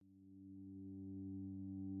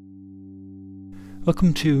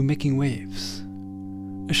Welcome to Making Waves,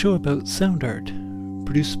 a show about sound art,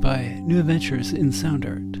 produced by New Adventures in Sound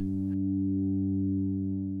Art.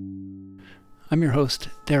 I'm your host,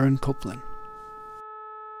 Darren Copeland.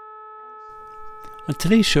 On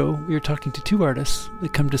today's show, we are talking to two artists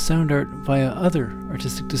that come to sound art via other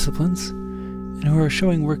artistic disciplines, and who are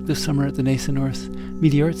showing work this summer at the NAISA North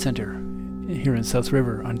Media Arts Centre here in South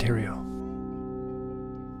River, Ontario.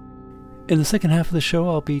 In the second half of the show,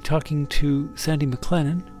 I'll be talking to Sandy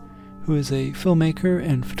McLennan, who is a filmmaker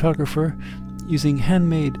and photographer using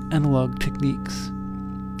handmade analog techniques.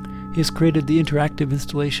 He has created the interactive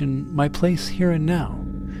installation My Place Here and Now,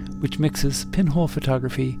 which mixes pinhole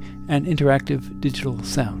photography and interactive digital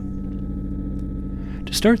sound.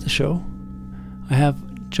 To start the show, I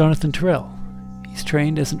have Jonathan Tyrrell. He's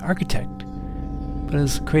trained as an architect, but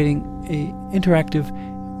is creating an interactive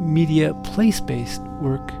media place-based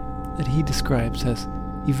work that he describes as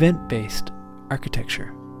event-based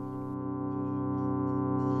architecture.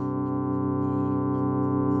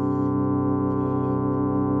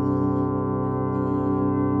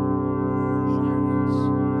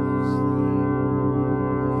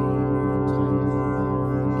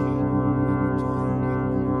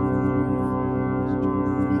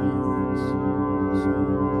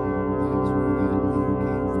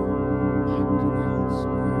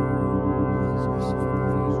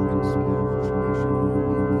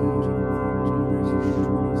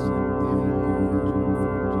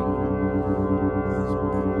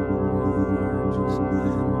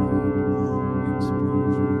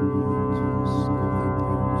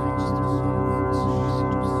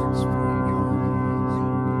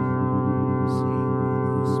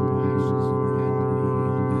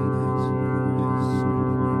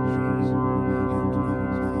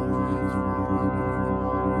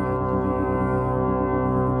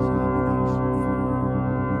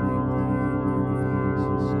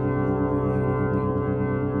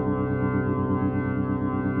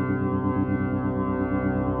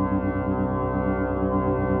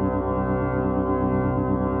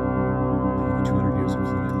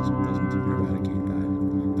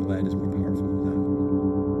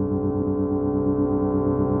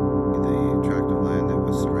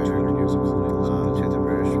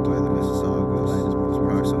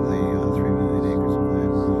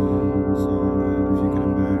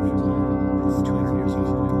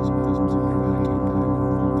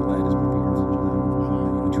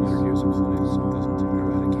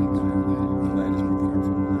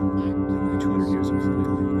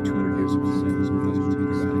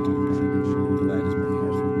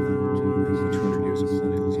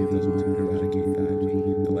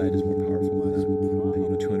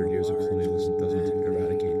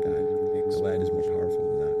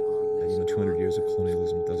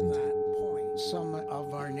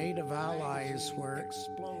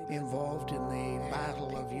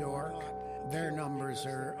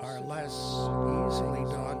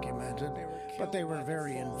 But they were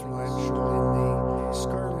very influential in the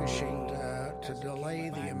skirmishing to delay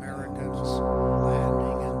the Americans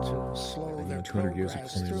landing and to slow their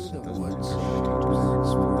progress through the woods. Some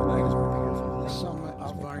of our native allies were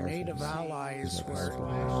involved in the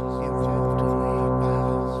Battle of York. Their numbers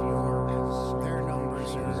are less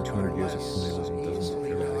easily documented, but they were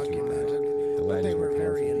very influential in the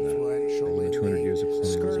skirmishing to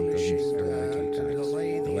delay the Americans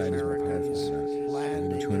landing and to slow their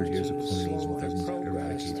progress through the woods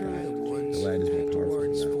towards Fort York.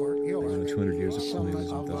 Some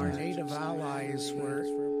of our native allies were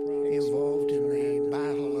involved in the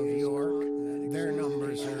Battle of York. Their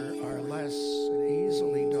numbers are less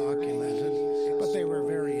easily documented, but they were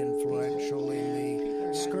very influential in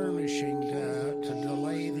the skirmishing to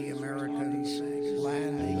delay the Americans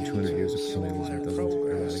landing and to slow their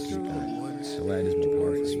progress through the woods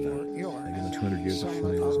towards Fort York. Some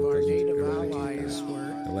of our native allies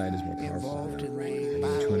were involved in the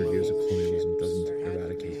Battle 200 years of of colonialism doesn't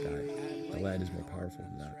eradicate that. The land is more powerful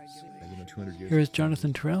than that. 200 years Here is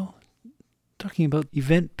Jonathan Tyrrell talking about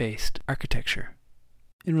event-based architecture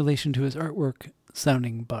in relation to his artwork,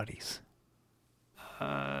 Sounding Bodies.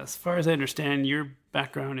 As far as I understand, your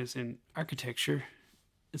background is in architecture.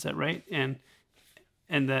 Is that right? And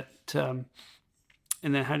then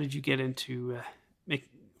how did you get into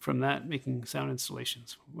making sound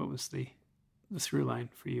installations? What was the through line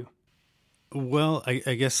for you? Well,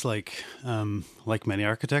 I guess like many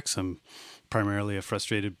architects, I'm primarily a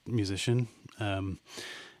frustrated musician,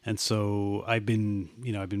 and so I've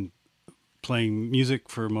been playing music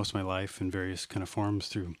for most of my life in various kind of forms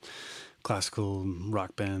through classical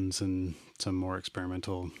rock bands and some more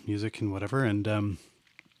experimental music and whatever. And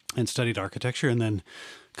and studied architecture, and then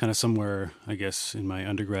kind of somewhere, I guess, in my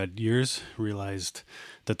undergrad years, realized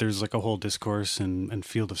that there's like a whole discourse and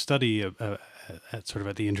field of study at sort of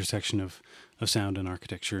at the intersection of sound and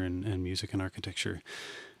architecture and music and architecture.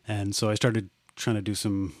 And so I started trying to do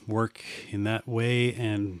some work in that way,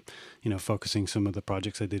 and, focusing some of the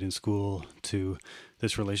projects I did in school to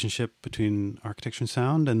this relationship between architecture and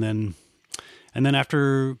sound. And then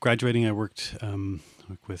after graduating, I worked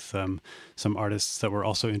with some artists that were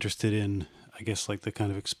also interested in, I guess, like the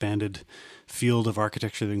kind of expanded field of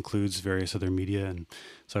architecture that includes various other media. And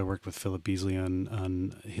so I worked with Philip Beasley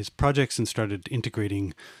on his projects and started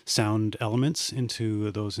integrating sound elements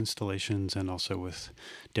into those installations, and also with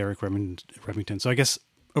Derek Remington. So I guess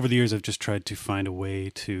over the years, I've just tried to find a way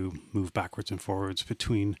to move backwards and forwards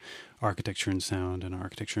between architecture and sound and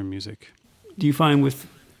architecture and music. Do you find with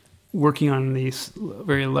working on these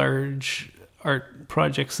very large art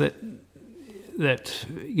projects that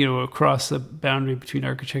across the boundary between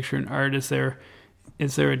architecture and art, is there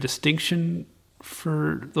a distinction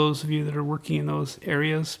for those of you that are working in those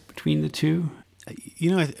areas between the two?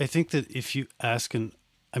 I think that if you ask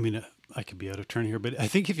I could be out of turn here, but I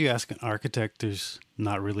think if you ask an architect, there's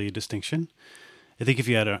not really a distinction. I think if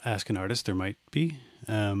you ask an artist, there might be.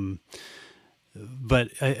 But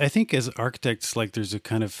I think as architects, like, there's a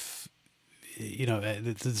kind of,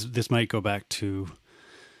 this might go back to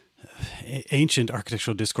ancient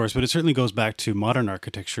architectural discourse, but it certainly goes back to modern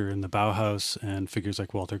architecture and the Bauhaus and figures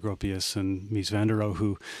like Walter Gropius and Mies van der Rohe,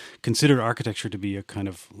 who considered architecture to be a kind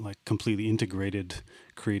of like completely integrated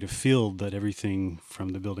creative field, that everything from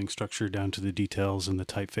the building structure down to the details and the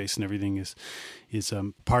typeface and everything is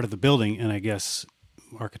part of the building. And I guess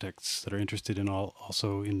architects that are interested in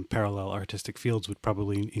also in parallel artistic fields would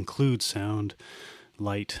probably include sound,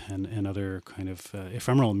 light, and other kind of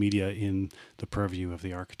ephemeral media in the purview of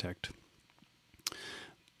the architect.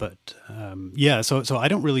 But so I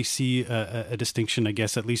don't really see a distinction, I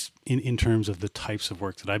guess, at least in terms of the types of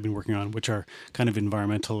work that I've been working on, which are kind of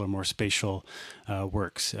environmental or more spatial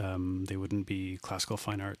works. They wouldn't be classical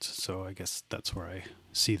fine arts. So I guess that's where I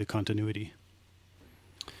see the continuity.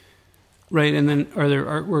 Right, and then are there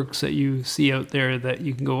artworks that you see out there that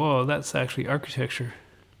you can go, oh, that's actually architecture?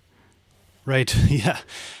 Right. Yeah.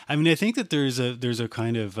 I mean, I think that there's a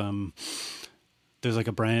kind of there's like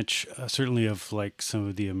a branch, certainly of like some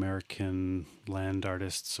of the American land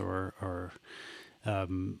artists or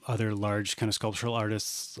other large kind of sculptural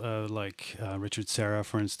artists, like Richard Serra,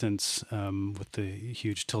 for instance, with the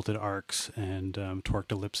huge tilted arcs and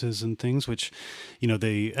torqued ellipses and things, which,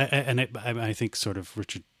 I think sort of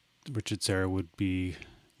Richard Serra would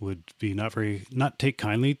not take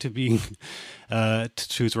kindly to being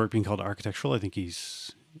to his work being called architectural. I think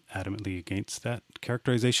he's adamantly against that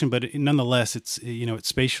characterization, but nonetheless, it's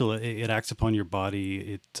spatial. It acts upon your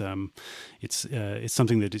body. It's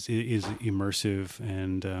something that is immersive,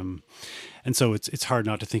 and so it's hard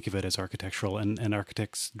not to think of it as architectural. And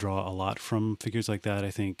architects draw a lot from figures like that.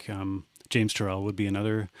 I think James Tyrrell would be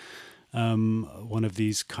another one of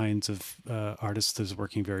these kinds of artists that's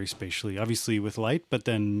working very spatially, obviously with light, but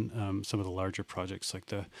then some of the larger projects like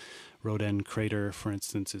the Rodin crater, for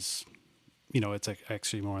instance, is, it's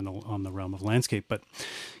actually more on the realm of landscape. But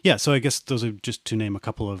yeah, so I guess those are just to name a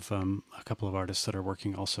couple of artists that are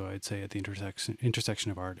working also, I'd say, at the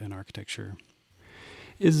intersection of art and architecture.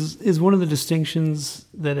 Is one of the distinctions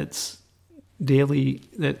that it's daily,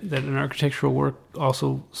 that an architectural work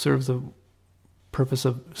also serves a purpose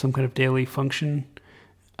of some kind of daily function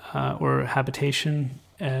or habitation,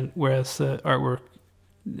 and whereas the artwork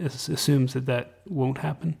assumes that won't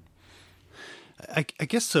happen? I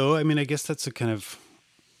guess so. I mean, I guess that's a kind of,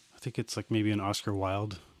 I think it's like maybe an Oscar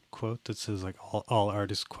Wilde quote that says like all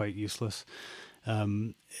art is quite useless.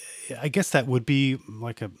 I guess that would be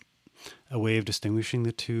like a way of distinguishing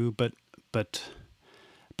the two, but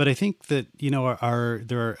I think that,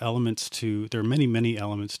 there are many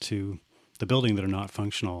elements to the building that are not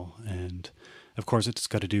functional. And of course it's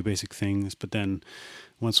got to do basic things, but then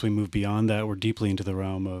once we move beyond that, we're deeply into the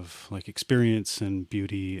realm of like experience and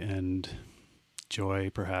beauty and joy,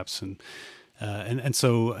 perhaps. And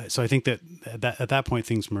so I think that at that point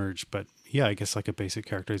things merge. But yeah, I guess like a basic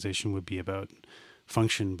characterization would be about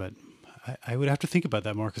function, but I would have to think about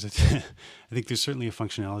that more, because I think there's certainly a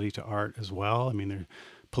functionality to art as well. I mean, there are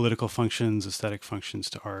political functions, aesthetic functions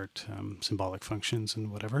to art, symbolic functions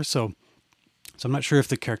and whatever. So I'm not sure if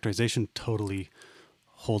the characterization totally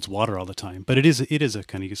holds water all the time, but it is a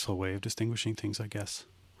kind of useful way of distinguishing things, I guess.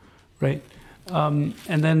 Right. And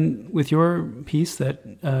then with your piece that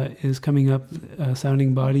is coming up,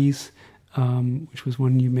 Sounding Bodies, which was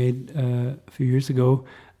one you made a few years ago,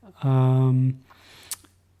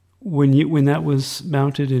 when that was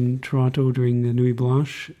mounted in Toronto during the Nuit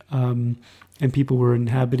Blanche, and people were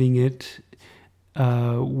inhabiting it,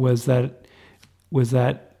 was that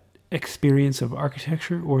experience of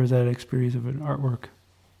architecture, or is that experience of an artwork?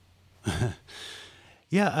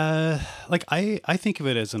 Yeah, like I think of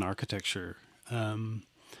it as an architecture,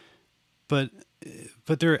 but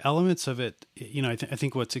there are elements of it. You know, I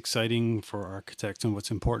think what's exciting for architects and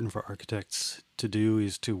what's important for architects to do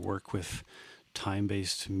is to work with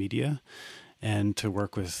time-based media and to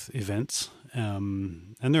work with events.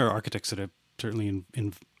 And there are architects that are certainly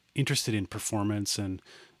interested in performance and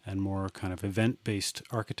more kind of event-based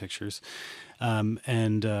architectures. But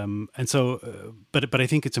I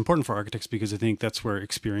think it's important for architects because I think that's where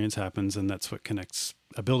experience happens, and that's what connects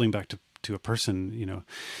a building back to a person, you know.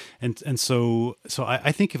 And so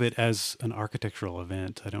I think of it as an architectural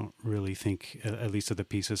event. I don't really think, at least of the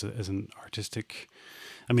piece, as an artistic.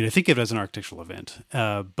 I mean, I think of it as an architectural event,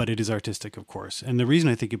 but it is artistic, of course. And the reason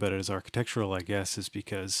I think about it as architectural, I guess, is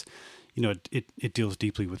because, you know, it deals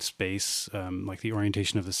deeply with space, like the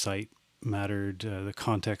orientation of the site mattered, the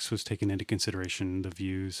context was taken into consideration, the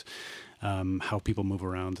views, how people move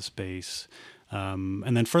around the space,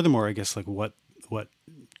 and then furthermore, I guess, like what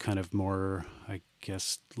kind of more, I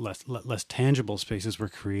guess, less tangible spaces were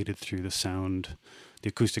created through the sound, the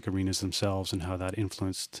acoustic arenas themselves, and how that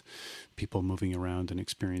influenced people moving around and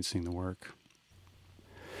experiencing the work.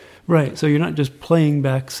 Right. So you're not just playing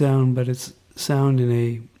back sound, but it's sound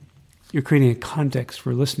you're creating a context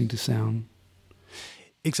for listening to sound.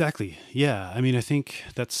 Exactly. Yeah. I mean, I think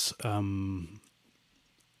that's also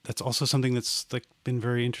something that's like been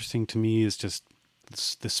very interesting to me, is just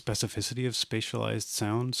the specificity of spatialized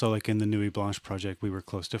sound. So like in the Nuit Blanche project, we were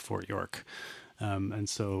close to Fort York. And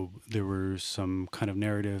so there were some kind of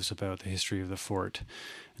narratives about the history of the fort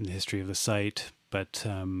and the history of the site, but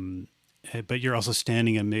you're also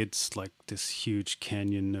standing amidst like this huge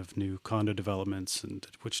canyon of new condo developments, and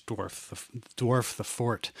which dwarf the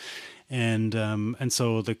fort, and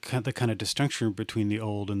so the kind of disjunction between the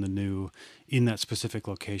old and the new in that specific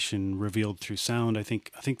location revealed through sound. I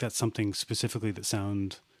think that's something specifically that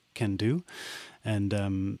sound can do, and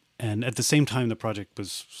at the same time the project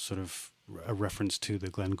was sort of a reference to the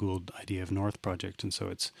Glenn Gould Idea of North project, and so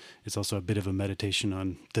it's also a bit of a meditation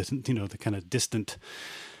on the kind of distant.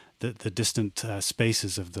 The distant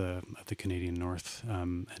spaces of the Canadian North,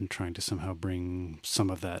 and trying to somehow bring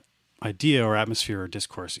some of that idea or atmosphere or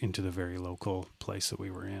discourse into the very local place that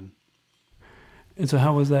we were in. And so,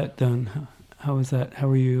 how was that done? How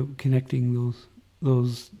were you connecting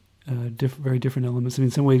those very different elements? I mean,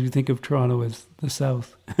 in some ways, we think of Toronto as the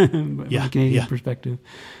South, from a Canadian perspective,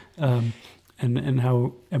 but in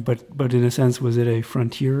a sense, was it a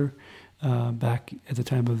frontier? Back at the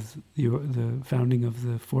time of the founding of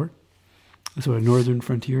the fort, so a northern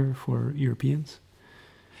frontier for Europeans?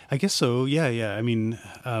 I guess so. Yeah. I mean,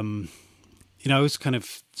 I was kind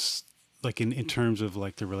of like in terms of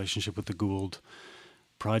like the relationship with the Gould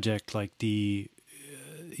project, like it's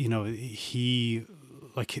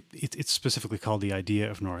specifically called the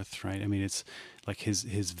Idea of North, right? I mean, it's like his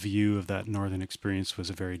view of that northern experience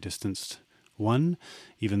was a very distanced one,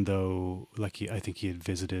 even though I think he had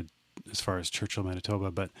visited as far as Churchill, Manitoba,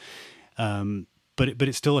 but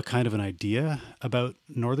it's still a kind of an idea about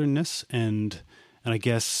northernness, and I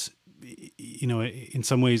guess, you know, in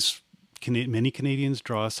some ways, many Canadians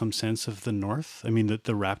draw some sense of the North. I mean, the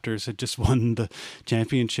Raptors had just won the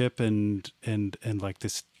championship, and like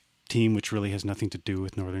this team, which really has nothing to do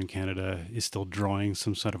with Northern Canada, is still drawing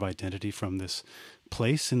some sort of identity from this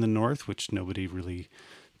place in the North, which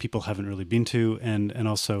people haven't really been to, and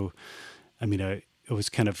also, I mean, I was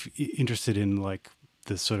kind of interested in like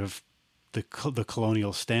the sort of the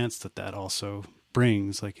colonial stance that also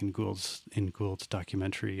brings, like in Gould's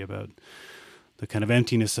documentary about the kind of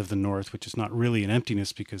emptiness of the North, which is not really an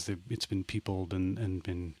emptiness because it's been peopled and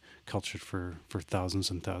been cultured for thousands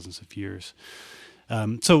and thousands of years.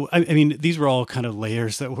 So, I mean, these were all kind of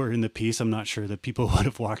layers that were in the piece. I'm not sure that people would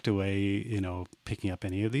have walked away, you know, picking up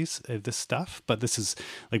any of this stuff. But this is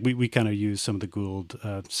like we kind of used some of the Gould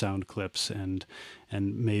sound clips and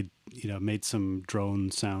made some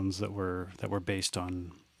drone sounds that were based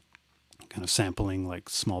on kind of sampling like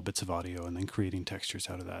small bits of audio and then creating textures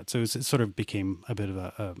out of that. So it sort of became a bit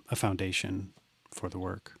of a foundation for the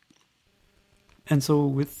work. And so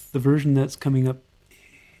with the version that's coming up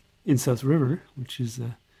in South River, which is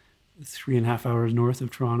 3.5 hours north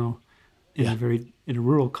of Toronto, in a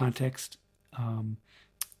rural context,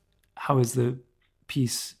 how has the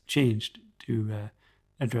piece changed to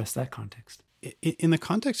address that context? In the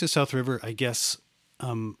context of South River, I guess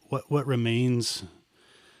what remains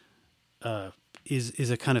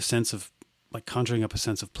is a kind of sense of like conjuring up a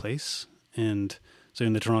sense of place. And so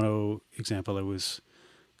in the Toronto example, it was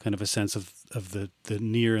kind of a sense of the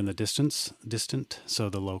near and the distant. So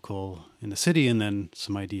the local in the city, and then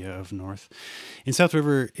some idea of north. In South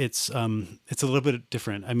River, it's a little bit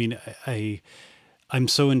different. I mean, I'm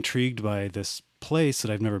so intrigued by this place that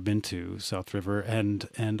I've never been to, South River, and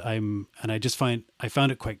I just found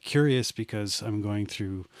it quite curious because I'm going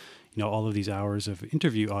through, all of these hours of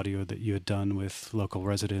interview audio that you had done with local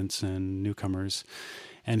residents and newcomers,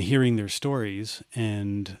 and hearing their stories,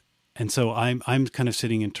 and so I'm kind of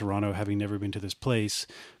sitting in Toronto, having never been to this place,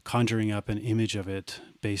 conjuring up an image of it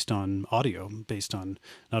based on audio, based on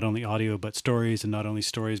not only audio but stories, and not only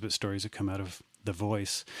stories but stories that come out of the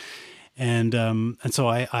voice. And so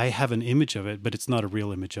I have an image of it, but it's not a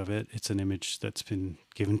real image of it. It's an image that's been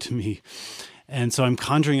given to me. And so I'm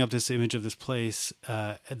conjuring up this image of this place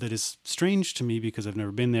that is strange to me because I've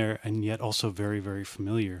never been there, and yet also very, very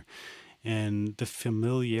familiar. And the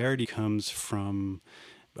familiarity comes from,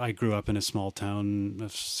 I grew up in a small town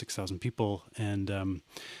of 6,000 people, and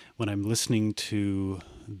when I'm listening to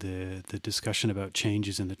the discussion about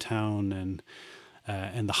changes in the town and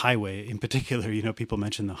the highway in particular, people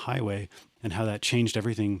mention the highway and how that changed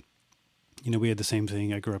everything. We had the same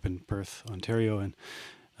thing. I grew up in Perth, Ontario, and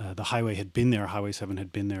the highway had been there. Highway 7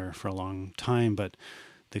 had been there for a long time, but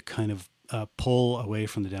the kind of pull away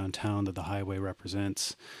from the downtown that the highway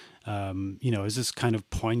represents, is this kind of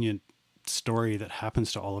poignant story that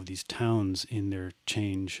happens to all of these towns in their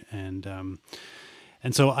change. And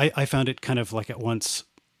so I found it kind of like at once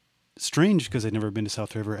strange because I'd never been to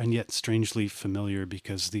South River, and yet strangely familiar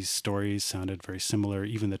because these stories sounded very similar.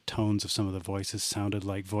 Even the tones of some of the voices sounded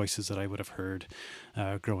like voices that I would have heard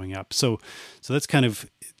growing up. So that's kind of,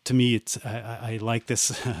 to me, it's I like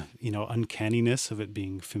this uncanniness of it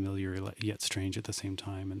being familiar yet strange at the same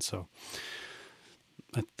time. And so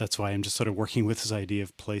that's why I'm just sort of working with this idea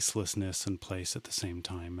of placelessness and place at the same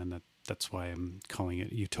time, and that's why I'm calling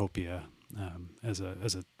it Utopia as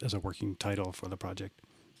a working title for the project.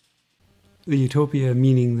 The utopia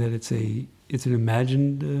meaning that it's an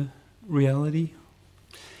imagined reality?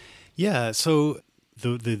 Yeah, so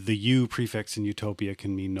the U prefix in utopia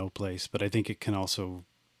can mean no place, but I think it can also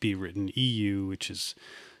be written EU, which is,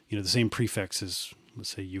 the same prefix as, let's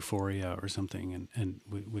say, euphoria or something, and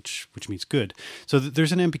which means good. So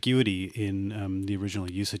there's an ambiguity in the original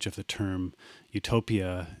usage of the term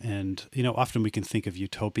utopia, and often we can think of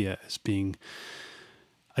utopia as being,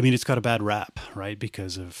 it's got a bad rap, right?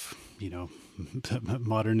 Because of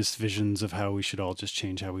modernist visions of how we should all just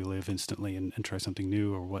change how we live instantly and try something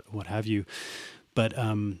new or what have you. But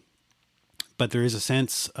there is a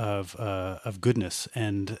sense of goodness,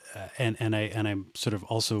 and I'm sort of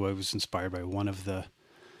also, I was inspired by one of the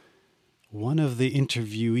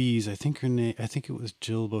interviewees. I think it was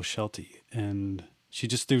Jill Boshelty, and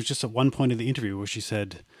there was just at one point in the interview where she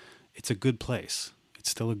said, "It's a good place. It's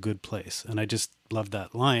still a good place," and I just loved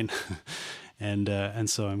that line. And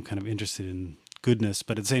so I'm kind of interested in goodness,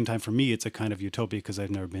 but at the same time, for me, it's a kind of utopia because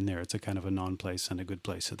I've never been there. It's a kind of a non-place and a good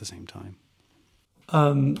place at the same time.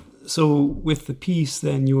 So with the piece,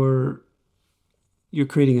 then you're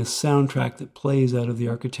creating a soundtrack that plays out of the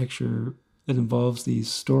architecture that involves these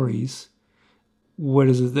stories. What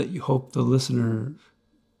is it that you hope the listener,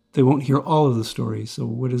 they won't hear all of the stories, so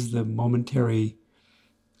what is the momentary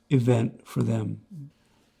event for them?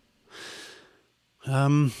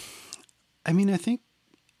 I think,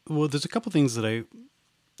 there's a couple things that I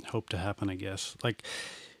hope to happen, I guess. Like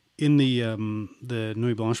in the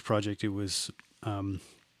Nuit Blanche project, it was kind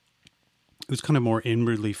of more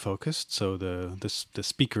inwardly focused. So the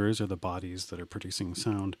speakers, or the bodies that are producing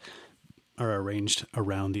sound, are arranged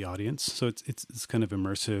around the audience. So it's kind of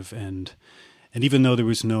immersive, and even though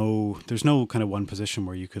there's no kind of one position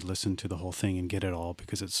where you could listen to the whole thing and get it all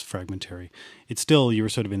because it's fragmentary, it's still, you were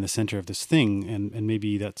sort of in the center of this thing, and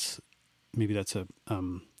maybe that's a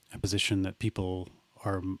position that people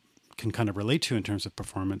can kind of relate to in terms of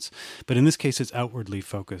performance. But in this case, it's outwardly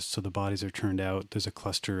focused. So the bodies are turned out. There's a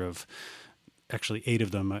cluster of actually 8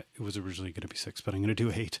 of them. It was originally going to be 6, but I'm going to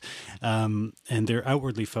do 8. And they're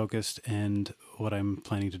outwardly focused. And what I'm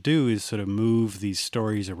planning to do is sort of move these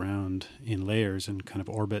stories around in layers and kind of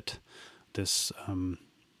orbit this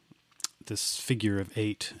figure of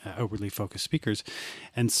 8 outwardly focused speakers.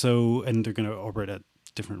 And they're going to orbit at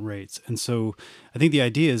different rates. And so I think the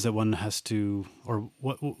idea is that one has to, or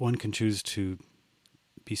what one can choose to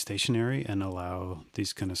be stationary and allow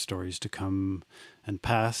these kind of stories to come and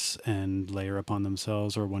pass and layer upon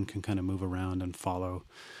themselves, or one can kind of move around and follow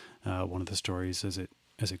one of the stories as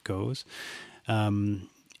it goes.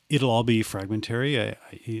 it'll all be fragmentary.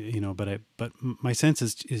 But my sense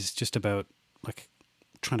is just about like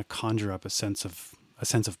trying to conjure up a sense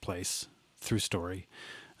of place through story.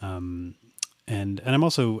 And I'm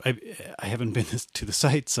also, I haven't been to the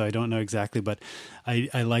site, so I don't know exactly, but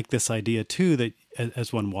I like this idea too, that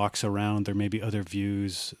as one walks around, there may be other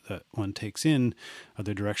views that one takes in,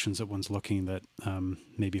 other directions that one's looking that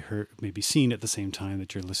may be seen at the same time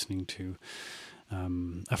that you're listening to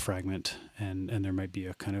a fragment, and there might be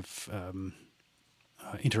a kind of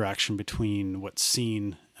interaction between what's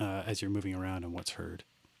seen as you're moving around and what's heard.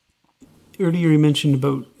 Earlier you mentioned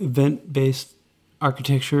about event-based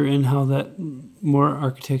architecture and how that more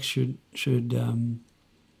architecture should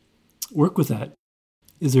work with that.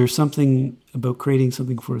 Is there something about creating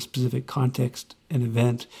something for a specific context, an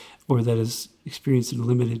event, or that is experienced in a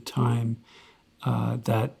limited time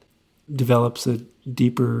that develops a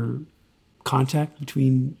deeper contact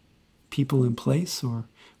between people and place? Or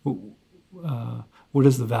what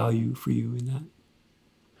is the value for you in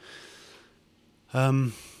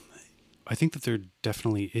that? I think that there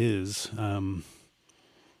definitely is.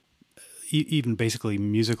 Even basically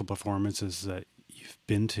musical performances that you've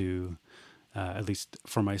been to, at least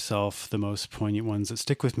for myself, the most poignant ones that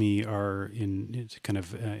stick with me are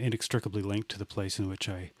inextricably linked to the place in which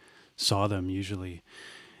I saw them usually.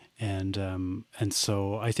 And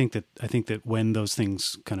so I think that when those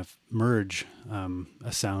things kind of merge,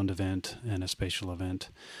 a sound event and a spatial event,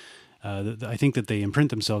 I think that they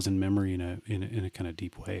imprint themselves in memory in a kind of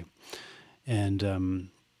deep way. And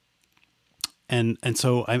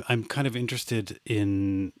so I'm kind of interested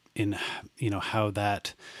in how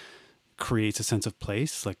that creates a sense of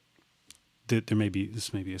place. Like this may be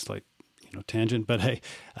a slight tangent, but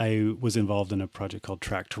I was involved in a project called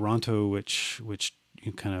Track Toronto, which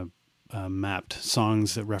kind of mapped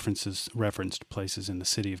songs that referenced places in the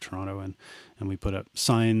city of Toronto, and we put up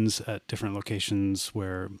signs at different locations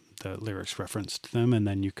where the lyrics referenced them, and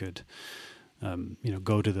then you could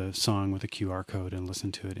go to the song with a QR code and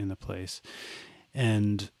listen to it in the place.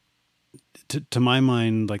 And to my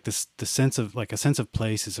mind, like the sense of like a sense of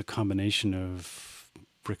place is a combination of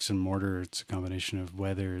bricks and mortar. It's a combination of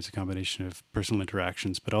weather. It's a combination of personal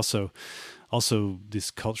interactions, but also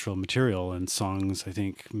this cultural material, and songs, I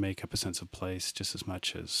think, make up a sense of place just as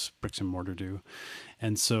much as bricks and mortar do.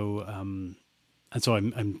 And so I'm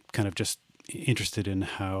kind of just interested in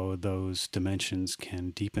how those dimensions can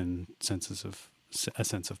deepen a sense of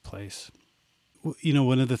place.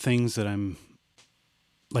 One of the things that I'm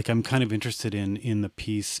kind of interested in the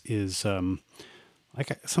piece is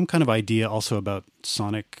like some kind of idea also about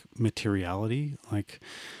sonic materiality. Like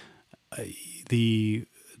I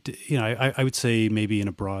would say maybe in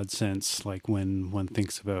a broad sense, like when one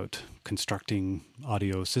thinks about constructing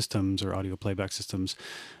audio systems or audio playback systems,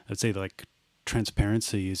 I'd say like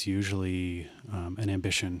transparency is usually an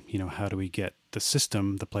ambition. How do we get the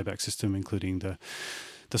system, the playback system, including the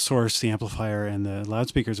source, the amplifier, and the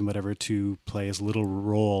loudspeakers and whatever, to play as little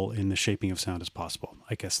role in the shaping of sound as possible?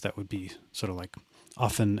 I guess that would be sort of like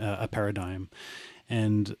often a paradigm.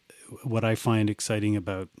 And what I find exciting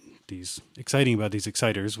about these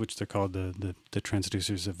exciters, which they're called the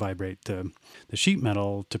transducers that vibrate the sheet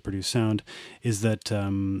metal to produce sound, is that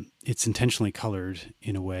it's intentionally colored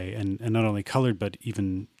in a way, and not only colored, but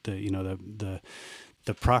even the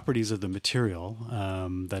properties of the material,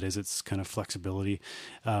 that is its kind of flexibility.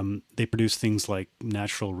 They produce things like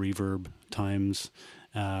natural reverb times,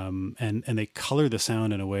 and they color the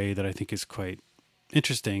sound in a way that I think is quite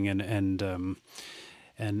interesting. And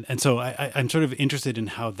so I'm sort of interested in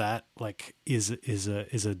how that like is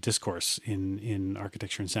a discourse in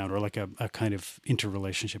architecture and sound, or like a kind of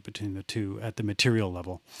interrelationship between the two at the material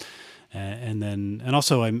level. And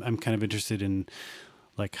also I'm kind of interested in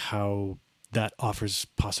like how that offers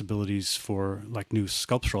possibilities for like new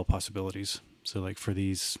sculptural possibilities. So like for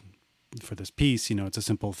this piece, it's a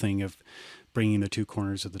simple thing of bringing the two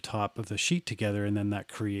corners of the top of the sheet together, and then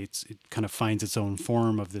it kind of finds its own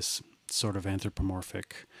form of this sort of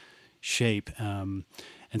anthropomorphic shape. And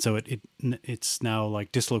so it's now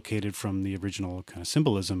like dislocated from the original kind of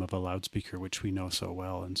symbolism of a loudspeaker, which we know so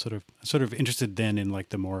well, and sort of interested then in like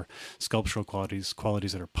the more sculptural qualities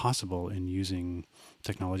that are possible in using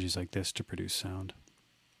technologies like this to produce sound.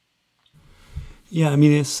 Yeah, I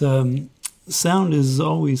mean, it's sound is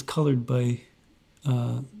always colored by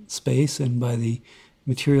space and by the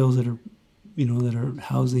materials that are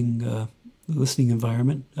housing the listening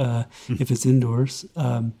environment, if it's indoors.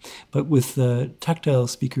 But with tactile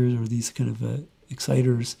speakers or these kind of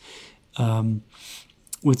exciters,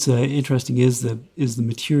 what's interesting is the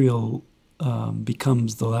material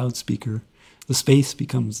becomes the loudspeaker. the space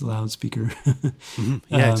becomes the loudspeaker. Mm-hmm.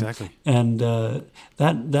 Yeah, exactly. And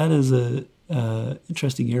that is a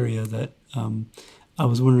interesting area that I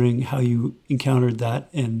was wondering how you encountered that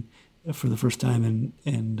and for the first time,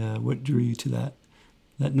 and what drew you to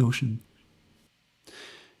that notion.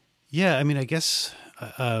 Yeah, I mean, I guess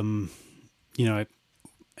I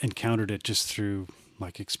encountered it just through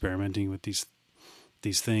like experimenting with these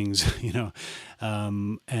things,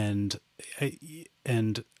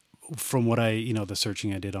 and from what the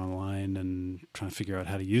searching I did online and trying to figure out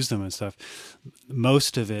how to use them and stuff,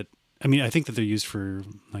 most of it, I mean, I think that they're used for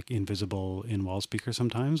like invisible in-wall speakers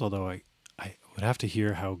sometimes, although I would have to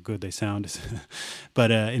hear how good they sound.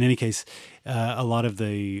 But in any case, a lot of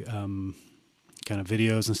the kind of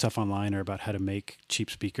videos and stuff online are about how to make cheap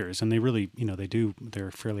speakers, and they really,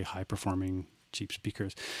 they're fairly high performing cheap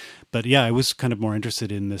speakers. But yeah, I was kind of more interested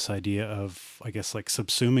in this idea of, I guess, like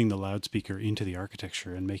subsuming the loudspeaker into the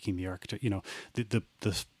architecture and making the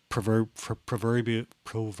the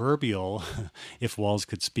proverbial if walls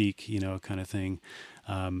could speak, kind of thing,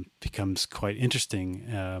 becomes quite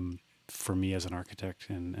interesting for me as an architect.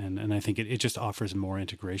 And I think it just offers more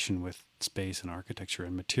integration with space and architecture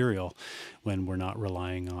and material when we're not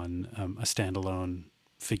relying on a standalone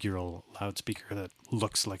figural loudspeaker that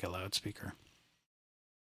looks like a loudspeaker.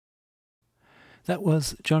 That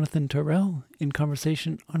was Jonathan Tyrrell in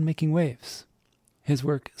conversation on Making Waves. His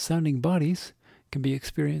work, Sounding Bodies, can be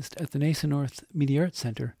experienced at the NAISA North Media Arts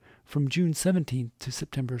Center from June 17th to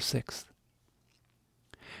September 6th.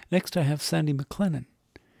 Next I have Sandy McLennan.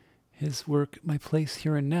 His work, My Place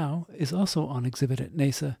Here and Now, is also on exhibit at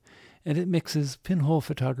NAISA, and it mixes pinhole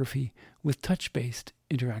photography with touch-based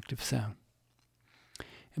interactive sound.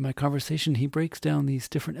 In my conversation, he breaks down these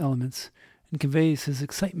different elements and conveys his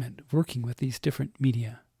excitement working with these different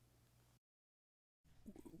media.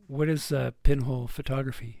 What is pinhole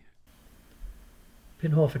photography?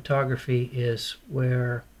 Pinhole photography is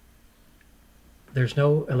where there's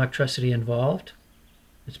no electricity involved.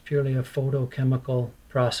 It's purely a photochemical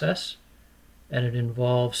process, and it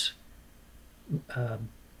involves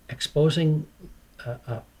exposing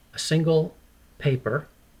a single paper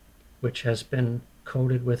which has been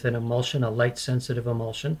coated with an emulsion, a light-sensitive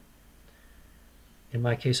emulsion. In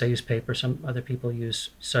my case, I use paper. Some other people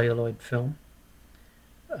use celluloid film.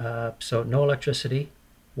 So no electricity,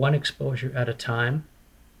 one exposure at a time.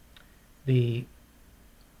 The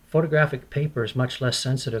photographic paper is much less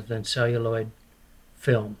sensitive than celluloid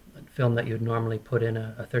film that you'd normally put in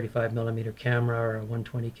a 35 millimeter camera or a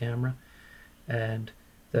 120 camera. And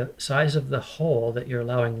the size of the hole that you're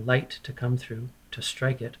allowing light to come through to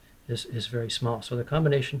strike it is very small. So the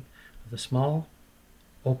combination of the small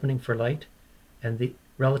opening for light and the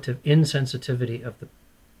relative insensitivity of the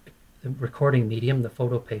recording medium, the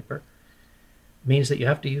photo paper, means that you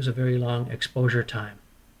have to use a very long exposure time.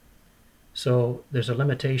 So there's a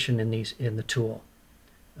limitation in the tool.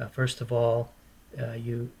 First of all,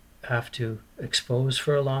 you have to expose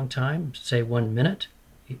for a long time, say 1 minute,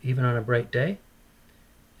 even on a bright day,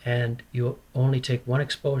 and you only take one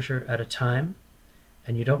exposure at a time,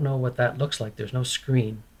 and you don't know what that looks like. There's no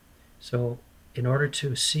screen. So in order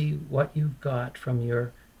to see what you've got from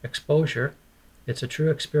your exposure, it's a true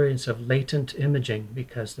experience of latent imaging,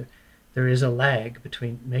 because there is a lag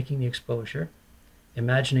between making the exposure,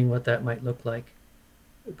 imagining what that might look like,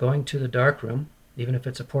 going to the darkroom, even if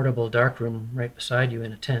it's a portable darkroom right beside you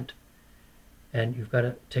in a tent, and you've got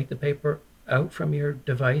to take the paper out from your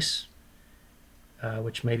device,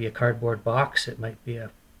 which may be a cardboard box, it might be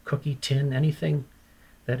a cookie tin, anything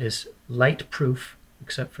that is light proof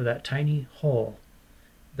except for that tiny hole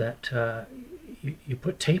that you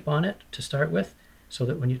put tape on it to start with, so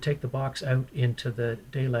that when you take the box out into the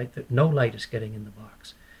daylight, that no light is getting in the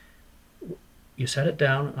box. You set it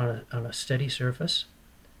down on a steady surface,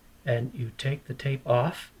 and you take the tape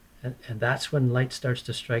off, and that's when light starts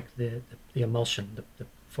to strike the emulsion, the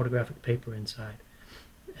photographic paper inside.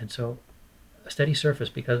 And so a steady surface,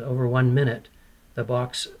 because over 1 minute the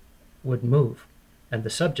box would move, and the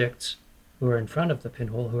subjects who are in front of the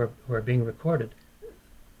pinhole, who are being recorded,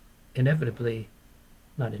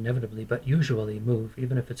 not inevitably, but usually move,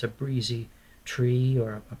 even if it's a breezy tree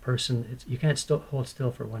or a person. You can't hold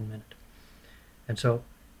still for 1 minute. And so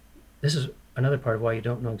this is another part of why you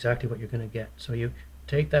don't know exactly what you're going to get. So you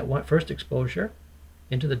take that first exposure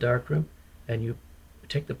into the darkroom, and you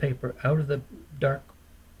take the paper out of the dark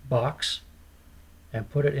box and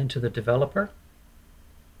put it into the developer,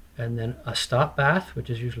 and then a stop bath, which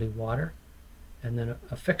is usually water, and then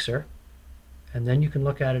a fixer, and then you can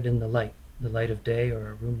look at it in the light of day, or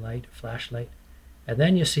a room light, a flashlight, and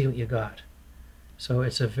then you see what you got. So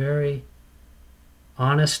it's a very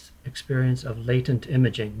honest experience of latent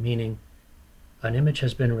imaging, meaning an image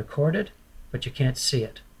has been recorded, but you can't see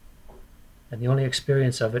it. And the only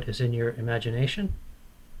experience of it is in your imagination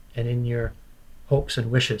and in your hopes and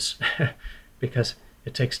wishes, because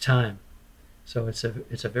it takes time. So it's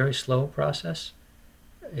a very slow process.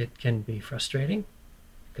 It can be frustrating,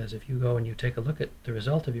 because if you go and you take a look at the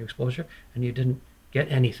result of your exposure and you didn't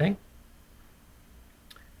get anything,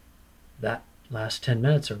 that last 10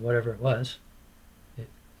 minutes or whatever it was,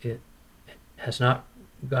 it has not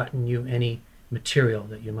gotten you any material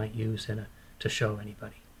that you might use to show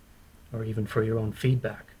anybody, or even for your own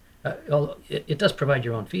feedback. Although it does provide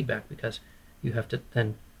your own feedback, because you have to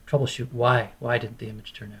then troubleshoot why didn't the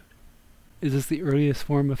image turn out. Is this the earliest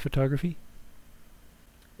form of photography?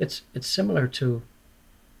 It's similar to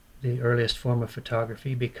the earliest form of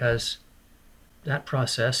photography, because that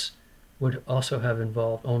process would also have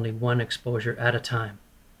involved only one exposure at a time.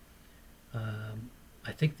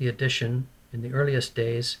 I think the addition in the earliest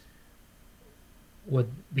days would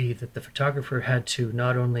be that the photographer had to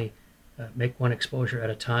not only make one exposure at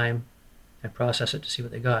a time and process it to see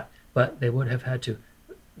what they got, but they would have had to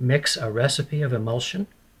mix a recipe of emulsion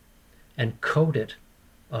and coat it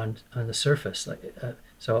on the surface.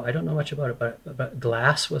 So I don't know much about it, but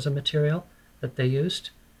glass was a material that they used.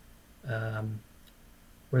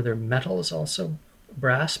 Were there metals also?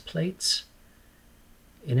 Brass plates?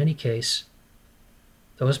 In any case,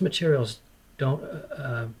 those materials don't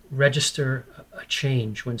register a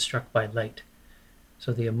change when struck by light.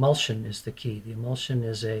 So the emulsion is the key. The emulsion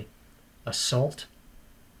is a salt.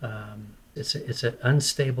 It's an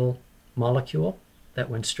unstable molecule that,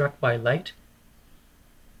 when struck by light,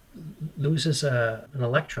 loses an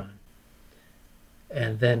electron.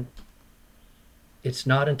 And then it's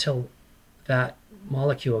not until that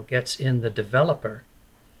molecule gets in the developer,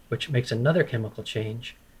 which makes another chemical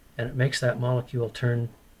change, and it makes that molecule turn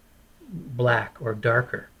black or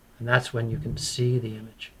darker. And that's when you can see the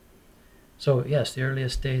image. So yes, the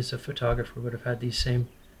earliest days of photography would have had these same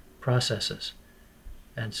processes.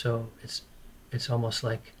 And so it's almost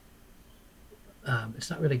like it's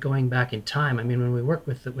not really going back in time. I mean, when we work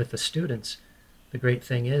with the students, the great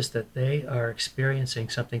thing is that they are experiencing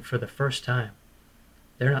something for the first time.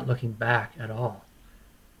 They're not looking back at all.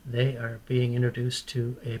 They are being introduced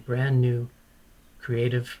to a brand new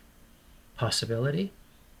creative possibility,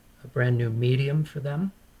 a brand new medium for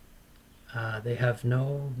them. They have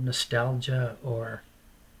no nostalgia or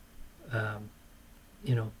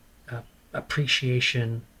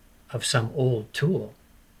appreciation of some old tool.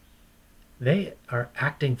 They are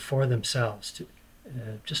acting for themselves,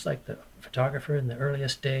 just like the photographer in the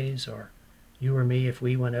earliest days, or you or me if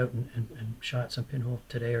we went out and shot some pinhole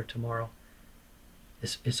today or tomorrow.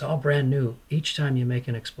 It's all brand new each time you make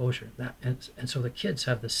an exposure. And so the kids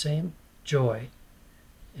have the same joy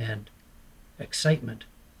and excitement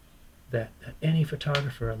that any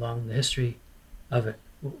photographer along the history of it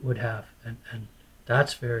would have. And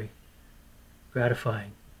that's very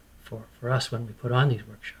gratifying for us when we put on these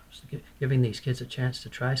workshops, giving these kids a chance to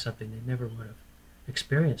try something they never would have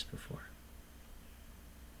experienced before.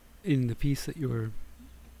 In the piece that you were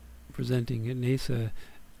presenting at NAISA,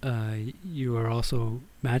 you are also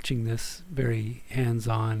matching this very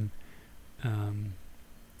hands-on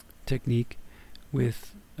technique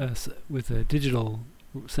with a digital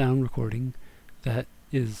sound recording that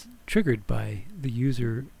is triggered by the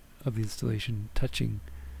user of the installation touching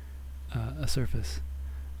a surface.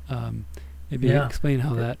 Maybe explain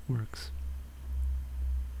how that works.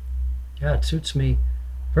 Yeah, it suits me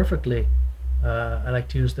perfectly. I like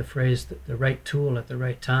to use the phrase the right tool at the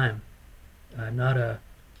right time. I'm not an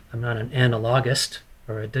analogist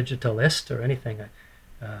or a digitalist or anything.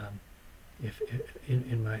 If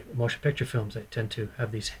in my motion picture films, I tend to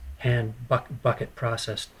have these hand bucket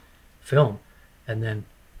processed film, and then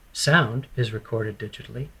sound is recorded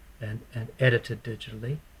digitally and edited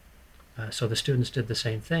digitally. So the students did the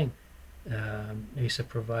same thing. NAISA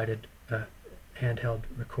provided handheld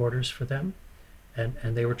recorders for them,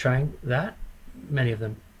 and they were trying that, many of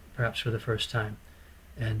them perhaps for the first time.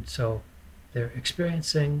 And so they're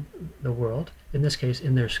experiencing the world, in this case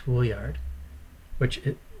in their schoolyard, which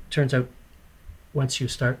it turns out once you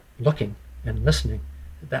start looking and listening,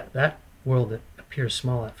 that world that appears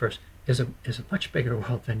small at first is a much bigger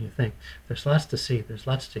world than you think. There's lots to see, there's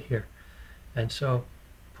lots to hear. And so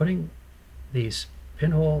putting these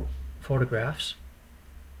pinhole photographs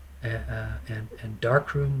and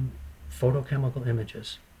darkroom photochemical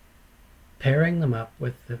images, pairing them up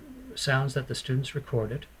with the sounds that the students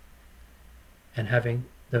recorded, and having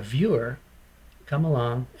the viewer come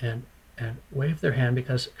along and wave their hand,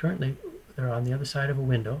 because currently they're on the other side of a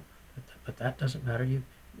window, but that doesn't matter.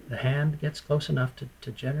 The hand gets close enough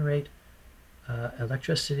to generate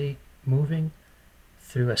electricity moving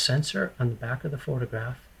through a sensor on the back of the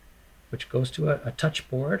photograph, which goes to a touch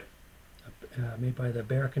board made by the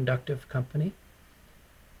Bear Conductive Company.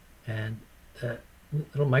 And the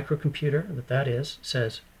little microcomputer that is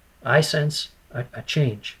says, I sense a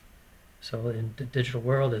change. So in the digital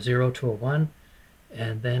world, a 0 to a 1.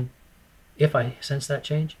 And then if I sense that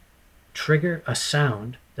change, trigger a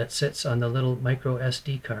sound that sits on the little micro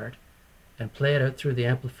SD card and play it out through the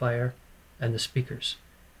amplifier and the speakers.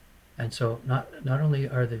 And so not only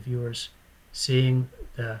are the viewers seeing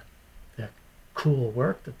the cool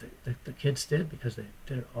work that the kids did, because they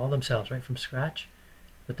did it all themselves right from scratch,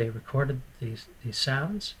 but they recorded these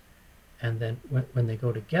sounds, and then when they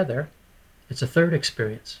go together, it's a third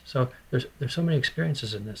experience. So there's so many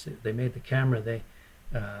experiences in this. They made the camera, they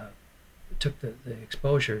took the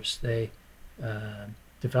exposures, they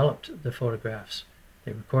developed the photographs,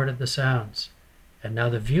 they recorded the sounds, and now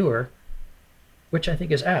the viewer, which I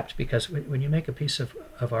think is apt, because when you make a piece of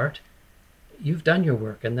art, you've done your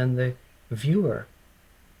work, and then the viewer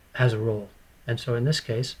has a role. And so in this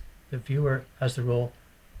case, the viewer has the role.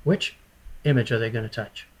 Which image are they going to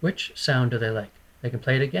touch? Which sound do they like? They can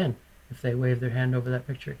play it again. If they wave their hand over that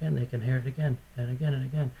picture again, they can hear it again and again and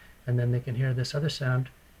again. And then they can hear this other sound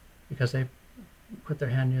because they put their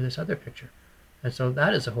hand near this other picture. And so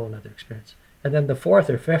that is a whole other experience. And then the fourth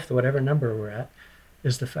or fifth, whatever number we're at,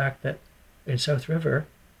 is the fact that in South River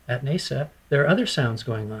at NAISA, there are other sounds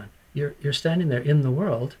going on. You're standing there in the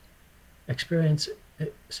world, experiencing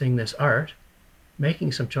this art,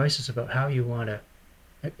 making some choices about how you want to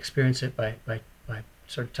experience it by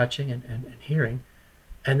sort of touching and hearing.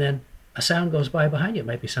 And then a sound goes by behind you. It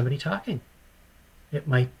might be somebody talking. It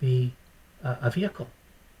might be a vehicle.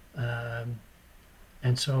 And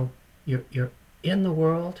so you're in the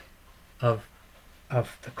world of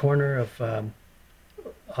the corner of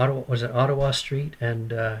Ottawa Street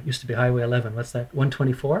and used to be Highway 11. What's that?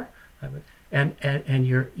 124? And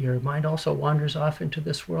your mind also wanders off into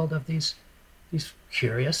this world of these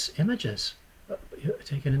curious images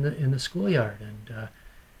taken in the schoolyard. And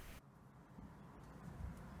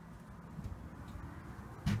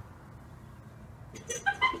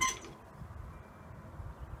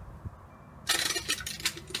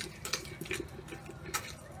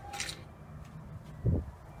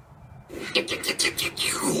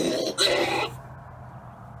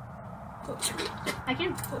I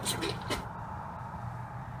can.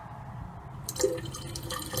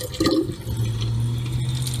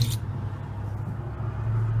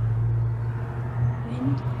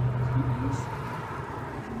 Wind. Nice.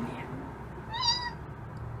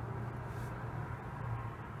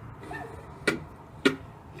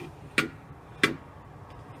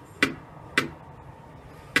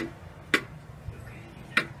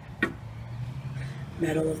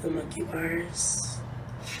 Medal of the Monkey Bars.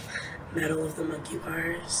 Medal of the Monkey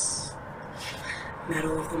Bars.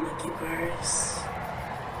 Medal of the Monkey Bars.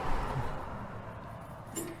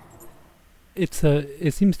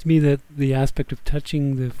 It seems to me that the aspect of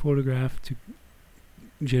touching the photograph to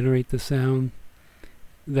generate the sound,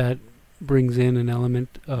 that brings in an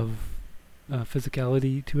element of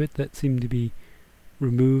physicality to it that seemed to be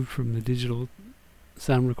removed from the digital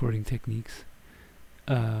sound recording techniques.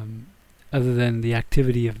 Other than the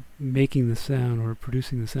activity of making the sound or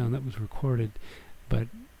producing the sound that was recorded, but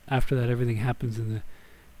after that everything happens in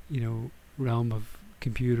the realm of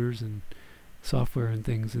computers and software and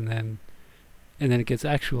things, and then it gets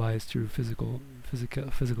actualized through physical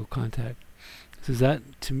contact. So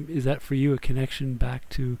is that for you a connection back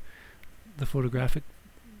to the photographic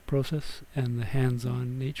process and the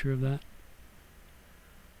hands-on nature of that?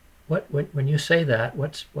 When you say that,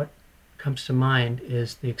 what comes to mind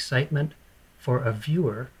is the excitement for a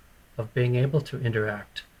viewer of being able to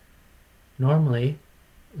interact. Normally,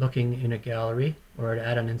 looking in a gallery or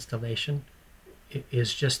at an installation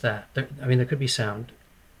is just that. There could be sound,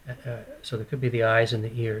 so there could be the eyes and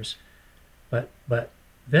the ears, but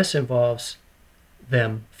this involves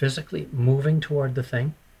them physically moving toward the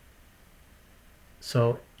thing,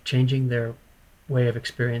 so changing their way of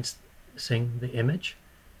experiencing the image,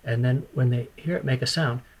 and then when they hear it make a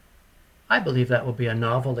sound, I believe that will be a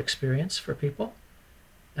novel experience for people,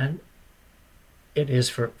 and it is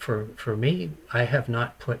for me. I have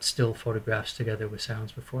not put still photographs together with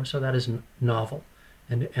sounds before, so that is novel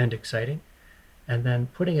and exciting. And then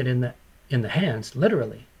putting it in the hands,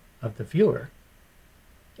 literally, of the viewer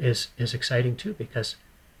is exciting too, because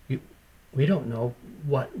we don't know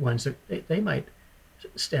what ones they might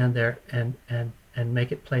stand there and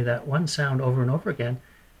make it play that one sound over and over again,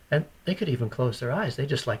 And they could even close their eyes. They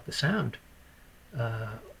just like the sound.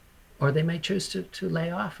 Or they may choose to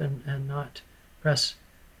lay off and not press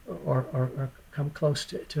or come close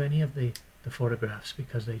to any of the photographs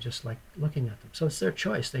because they just like looking at them. So it's their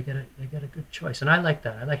choice. They get a good choice. And I like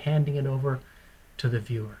that. I like handing it over to the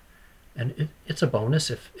viewer. And it's a bonus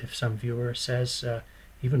if some viewer says,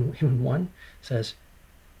 even one says,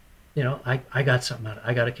 I got something out of it.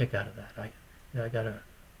 I got a kick out of that.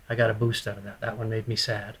 I got a boost out of that. That one made me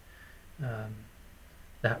sad.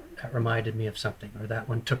 That reminded me of something, or that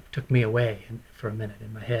one took me away for a minute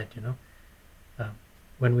in my head.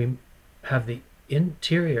 When we have the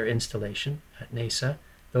interior installation at NAISA,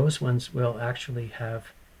 those ones will actually have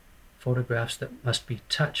photographs that must be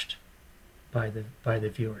touched by the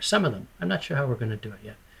viewer. Some of them, I'm not sure how we're going to do it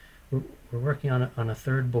yet. We're working on a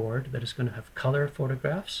third board that is going to have color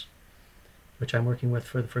photographs, which I'm working with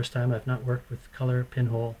for the first time. I've not worked with color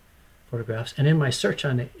pinhole photographs. And in my search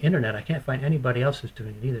on the internet, I can't find anybody else who's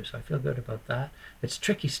doing it either, so I feel good about that. It's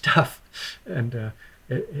tricky stuff, and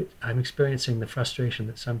I'm experiencing the frustration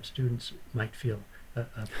that some students might feel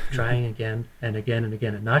of trying again and again and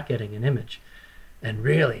again and not getting an image, and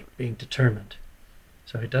really being determined.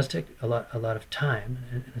 So it does take a lot of time,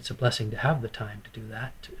 and it's a blessing to have the time to do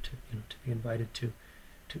that, to be invited to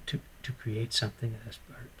create something as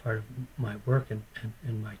part of my work and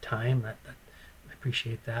my time. That I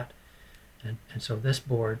appreciate that. And so this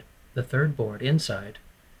board, the third board inside,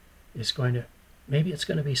 is going to, maybe it's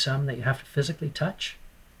going to be some that you have to physically touch,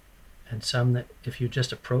 and some that if you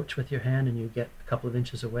just approach with your hand and you get a couple of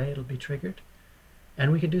inches away, it'll be triggered.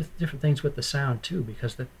 And we can do different things with the sound too,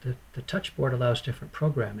 because the touch board allows different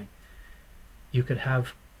programming. You could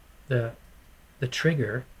have the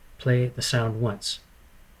trigger play the sound once,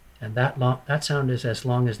 and that sound is as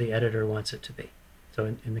long as the editor wants it to be. So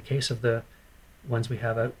in the case of the ones we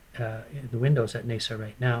have out in the windows at NAISA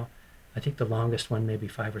right now, I think the longest one may be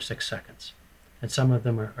 5 or 6 seconds, and some of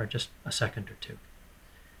them are just a second or two.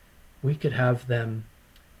 We could have them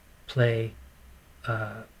play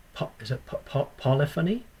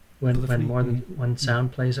polyphony, when more than one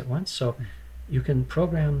sound plays at once. So you can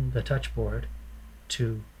program the touch board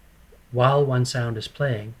to, while one sound is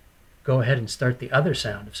playing, go ahead and start the other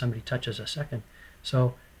sound if somebody touches a second.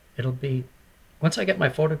 So it'll be, once I get my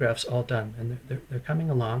photographs all done, and they're coming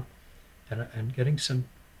along, and getting some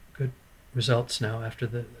good results now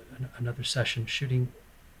after another session shooting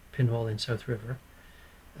pinhole in South River,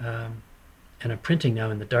 and I'm printing now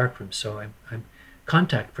in the darkroom. So I'm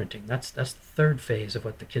contact printing. That's the third phase of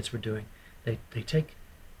what the kids were doing. They take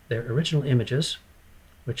their original images,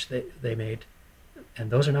 which they made, and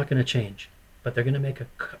those are not going to change, but they're going to make a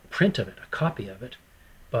print of it, a copy of it,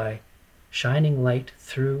 by shining light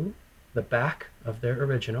through the back of their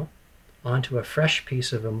original onto a fresh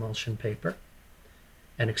piece of emulsion paper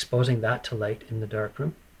and exposing that to light in the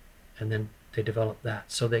darkroom, and then they develop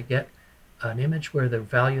that. So they get an image where the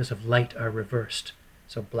values of light are reversed.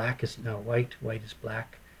 So black is now white, white is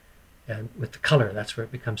black, and with the color, that's where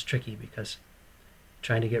it becomes tricky, because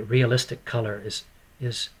trying to get realistic color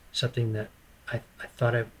is something that I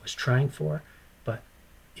thought I was trying for, but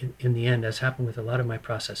in the end, as happened with a lot of my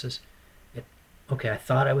processes, I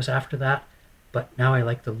thought I was after that, but now I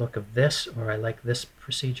like the look of this, or I like this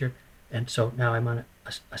procedure, and so now I'm on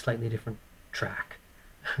a slightly different track.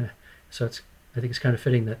 So I think it's kind of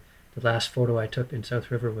fitting that the last photo I took in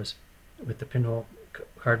South River was with the pinhole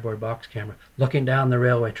cardboard box camera, looking down the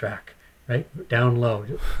railway track, right down low,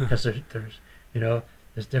 because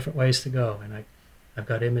there's different ways to go, and I've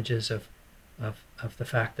got images of the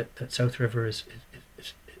fact that South River is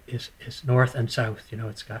north and south.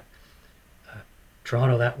 It's got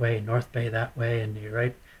Toronto that way, North Bay that way, and you're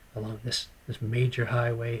right along this major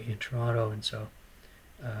highway in Toronto, and so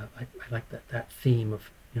I like that theme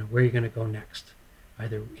of where you're going to go next,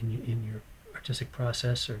 either in your artistic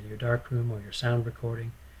process or your darkroom or your sound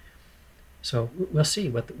recording. So we'll see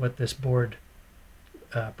what this board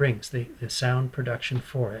brings. The sound production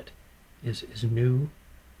for it is new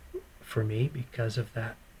for me because of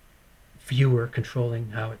that viewer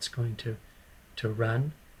controlling how it's going to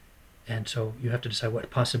run. And so you have to decide what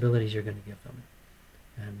possibilities you're going to give them.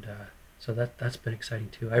 And so that's been exciting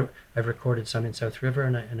too. I've recorded some in South River,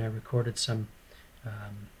 and I recorded some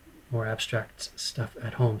more abstract stuff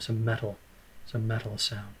at home, some metal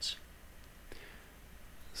sounds.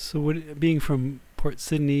 So being from Port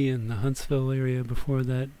Sydney and the Huntsville area before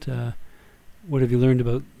that, what have you learned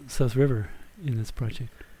about South River in this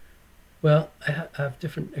project? Well, I have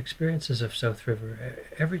different experiences of South River.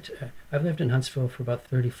 I've lived in Huntsville for about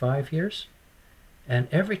 35 years, and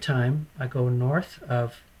every time I go north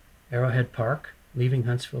of Arrowhead Park, leaving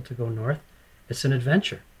Huntsville to go north, it's an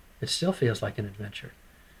adventure. it still feels like an adventure.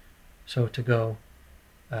 So to go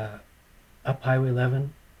up Highway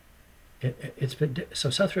 11, it's been, so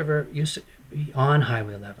South River used to be on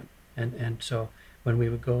Highway 11, and so when we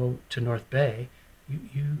would go to North Bay,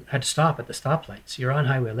 you had to stop at the stoplights. You're on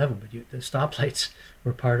Highway 11, but the stoplights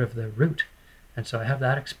were part of the route, and so I have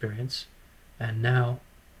that experience. And now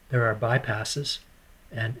there are bypasses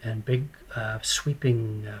and big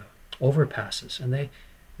sweeping overpasses, and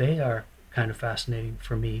they are kind of fascinating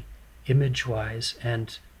for me, image-wise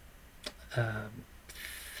and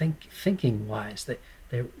thinking-wise.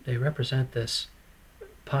 They represent this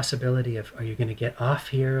possibility of, are you going to get off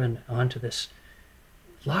here and onto this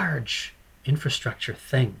large infrastructure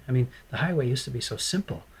thing? I mean, the highway used to be so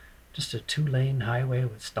simple, just a 2-lane highway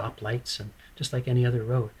with stoplights and just like any other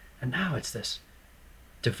road. And now it's this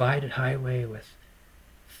divided highway with,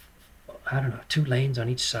 I don't know, 2 lanes on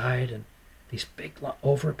each side and these big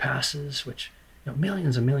overpasses, which,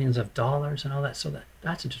 millions and millions of dollars and all that. So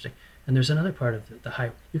that's interesting. And there's another part of the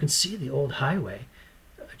highway. You can see the old highway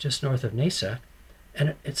just north of NAISA,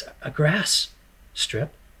 and it's a grass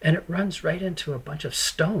strip, and it runs right into a bunch of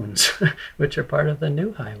stones, which are part of the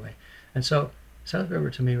new highway. And so South River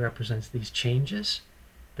to me represents these changes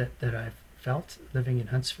that I've felt living in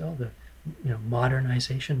Huntsville, the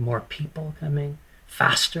modernization, more people coming,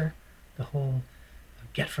 faster. The whole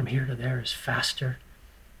get from here to there is faster.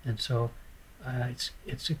 And so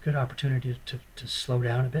it's a good opportunity to slow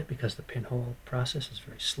down a bit, because the pinhole process is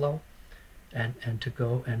very slow, and to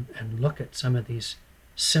go and look at some of these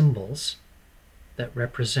symbols that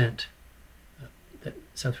represent that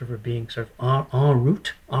South River being sort of en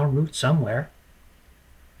route somewhere.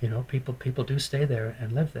 People do stay there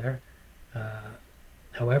and live there.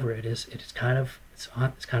 However, it's kind of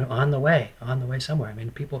on the way somewhere. I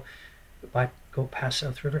mean, people go past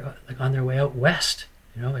South River like on their way out west.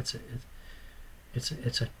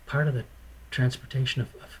 It's a part of the transportation of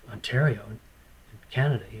Ontario and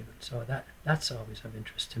Canada even. So that's always of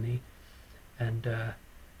interest to me. And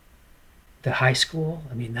the high school,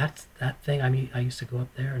 I mean, that thing. I mean, I used to go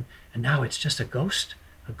up there, and now it's just a ghost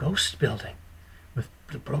building with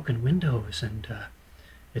the broken windows, and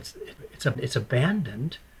it's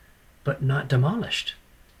abandoned, but not demolished,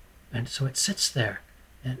 and so it sits there.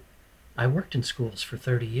 And I worked in schools for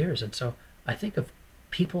 30 years, and so I think of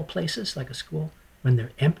people places like a school when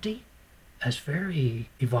they're empty as very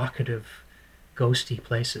evocative, ghosty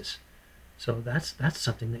places. So that's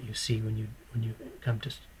something that you see when you come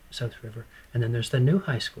to South River. And then there's the new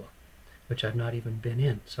high school, which I've not even been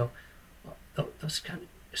in. So those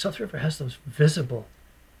South River has those visible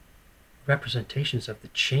representations of the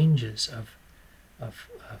changes of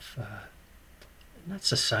not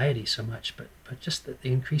society so much, but just the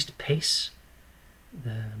increased pace.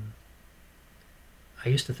 I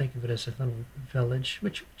used to think of it as a little village,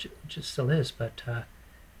 which it still is, but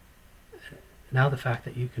now the fact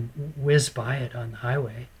that you can whiz by it on the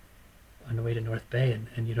highway on the way to North Bay,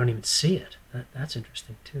 and you don't even see it, that's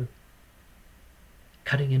interesting too.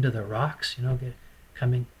 Cutting into the rocks,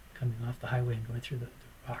 coming off the highway and going through the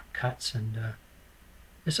rock cuts, and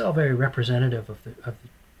it's all very representative of the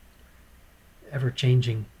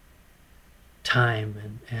ever-changing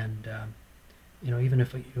time, and even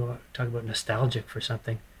if you talk about nostalgic for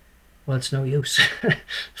something, well, it's no use.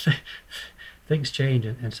 Things change,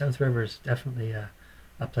 and South River is definitely a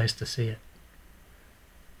place to see it.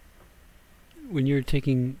 When you're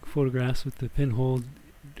taking photographs with the pinhole,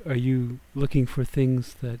 are you looking for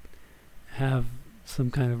things that have some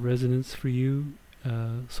kind of resonance for you,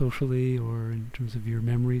 socially, or in terms of your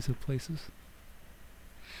memories of places?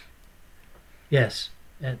 Yes,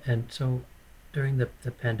 and so during the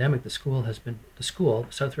pandemic, the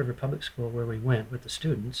South River Public School, where we went with the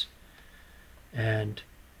students, and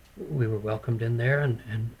we were welcomed in there, and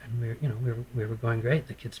we were going great.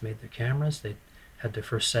 The kids made their cameras. They had their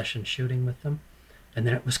first session shooting with them, and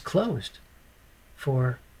then it was closed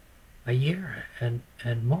for a year and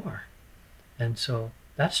more. And so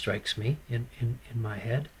that strikes me in my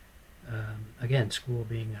head. Again, school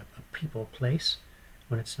being a people place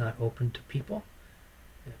when it's not open to people.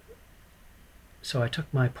 So I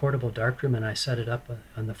took my portable darkroom and I set it up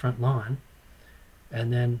on the front lawn,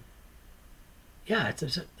 and then, yeah,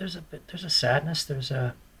 there's a sadness.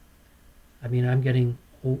 I'm getting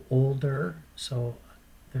older, so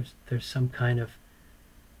there's some kind of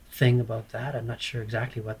thing about that. I'm not sure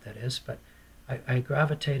exactly what that is, but I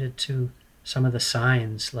gravitated to some of the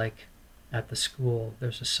signs, like at the school,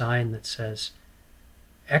 there's a sign that says,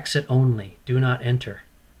 "Exit only, do not enter."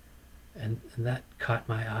 And that caught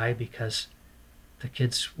my eye because the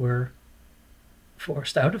kids were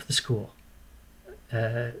forced out of the school.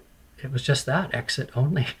 it was just that, exit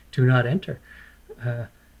only, do not enter.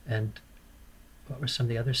 And what were some of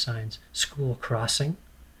the other signs? School crossing,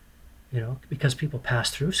 because people pass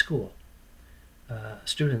through school.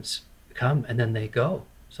 Students come and then they go.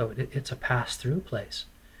 So it's a pass-through place.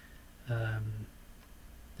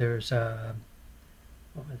 There's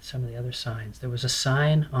what were some of the other signs? There was a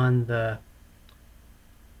sign on the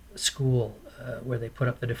school where they put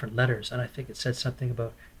up the different letters, and I think it said something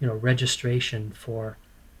about registration for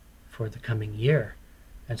the coming year,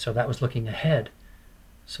 and so that was looking ahead.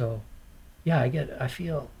 So yeah, I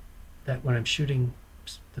feel that when I'm shooting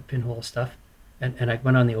the pinhole stuff, and I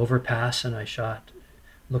went on the overpass and I shot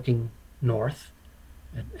looking north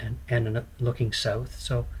and looking south.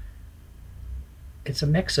 So it's a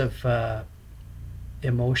mix of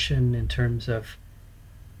emotion in terms of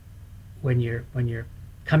when you're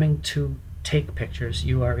coming to take pictures,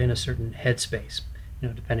 you are in a certain headspace,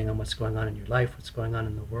 depending on what's going on in your life, what's going on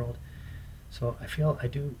in the world. So I feel I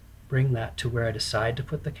do bring that to where I decide to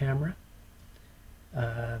put the camera.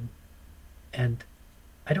 And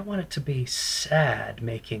I don't want it to be sad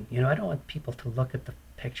making, I don't want people to look at the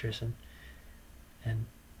pictures and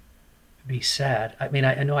be sad. I mean,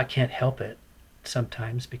 I know I can't help it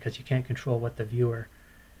sometimes because you can't control what the viewer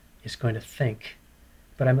is going to think,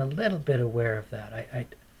 but I'm a little bit aware of that.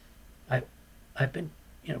 I've been,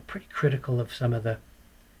 pretty critical of some of the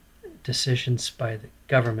decisions by the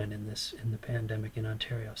government in the pandemic in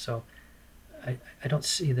Ontario. So I don't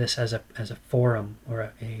see this as a forum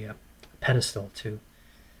or a pedestal to,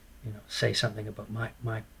 say something about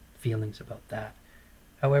my feelings about that.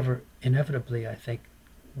 However, inevitably, I think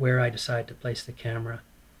where I decide to place the camera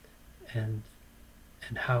and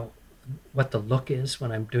what the look is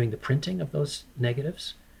when I'm doing the printing of those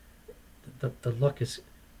negatives, the look is,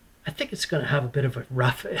 I think it's going to have a bit of a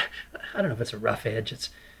rough, I don't know if it's a rough edge.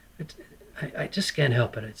 I just can't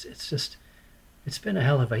help it. It's been a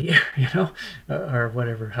hell of a year, or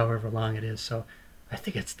whatever, however long it is. So I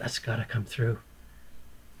think that's got to come through.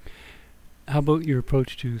 How about your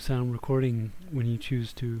approach to sound recording when you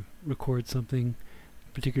choose to record something,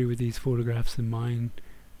 particularly with these photographs in mind?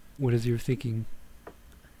 What is your thinking?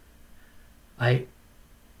 I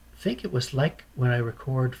think it was like when I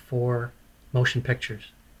record for motion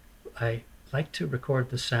pictures. I like to record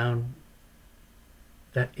the sound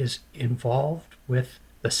that is involved with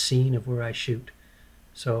the scene of where I shoot.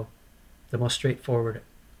 So the most straightforward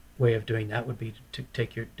way of doing that would be to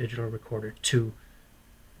take your digital recorder to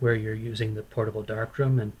where you're using the portable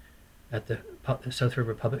darkroom. And at the South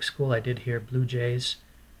River Public School, I did hear blue jays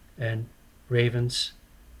and ravens,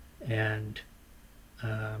 and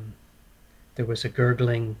there was a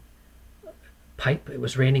gurgling pipe. It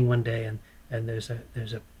was raining one day, and there's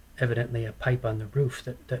evidently a pipe on the roof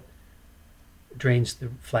that drains the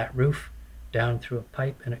flat roof down through a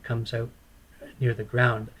pipe, and it comes out near the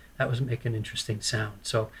ground. That was making an interesting sound.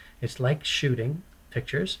 So it's like shooting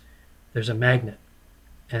pictures. There's a magnet,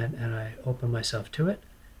 and I open myself to it,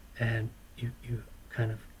 and you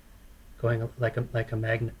kind of going like a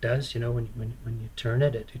magnet does. When you turn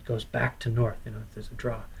it, it goes back to north. There's a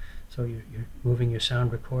draw. So you're moving your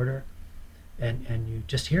sound recorder, and you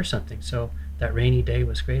just hear something. So that rainy day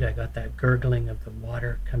was great. I got that gurgling of the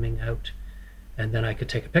water coming out, and then I could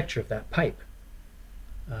take a picture of that pipe.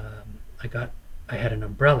 I had an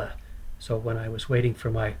umbrella, so when I was waiting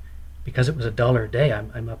for because it was a duller day,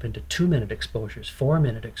 I'm up into 2-minute exposures,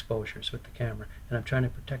 4-minute exposures with the camera, and I'm trying to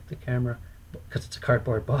protect the camera because it's a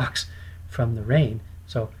cardboard box from the rain.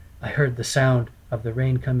 So I heard the sound of the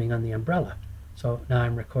rain coming on the umbrella. So now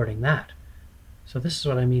I'm recording that. So this is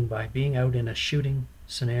what I mean by being out in a shooting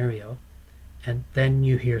scenario, and then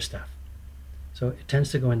you hear stuff. So it tends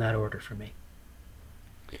to go in that order for me.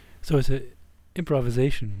 So it's an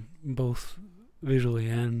improvisation, both visually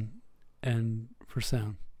and for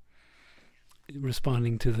sound,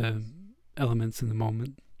 responding to the elements in the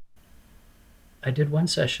moment. I did one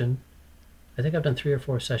session. I think I've done 3 or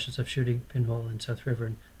 4 sessions of shooting pinhole in South River,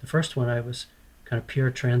 and the first one I was kind of pure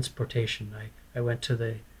transportation. I went to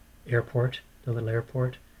the airport, the little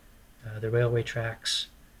airport, the railway tracks,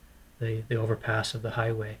 the overpass of the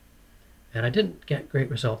highway, and I didn't get great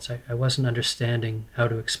results. I wasn't understanding how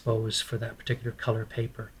to expose for that particular color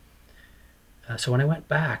paper. So when I went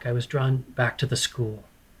back, I was drawn back to the school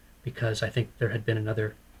because I think there had been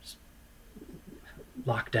another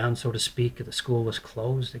lockdown, so to speak. The school was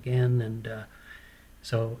closed again, and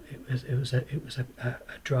so it was a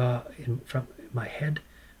draw from my head,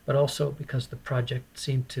 but also because the project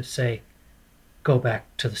seemed to say, go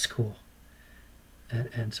back to the school.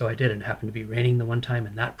 And so I did, and it happened to be raining the one time,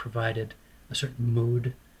 and that provided a certain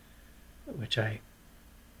mood, which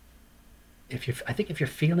I think if you're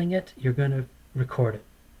feeling it, you're going to record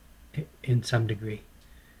it in some degree.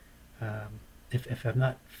 If I'm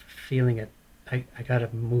not feeling it, I got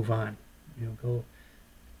to move on, go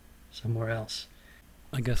somewhere else.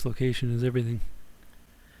 I guess location is everything.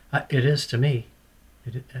 It is to me.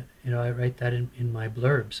 I write that in my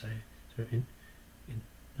blurbs. I sort of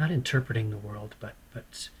not interpreting the world,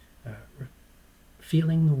 but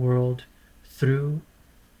feeling the world through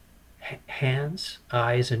hands,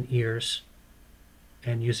 eyes, and ears,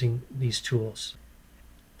 and using these tools.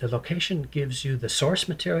 The location gives you the source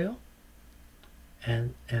material,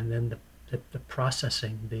 and then the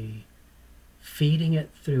processing, the feeding it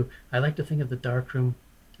through. I like to think of the darkroom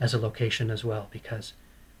as a location as well, because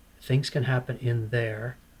things can happen in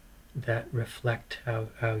there that reflect how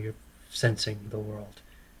you're sensing the world,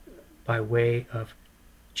 by way of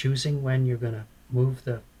choosing when you're going to move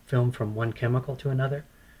the film from one chemical to another,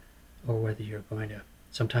 or whether you're going to.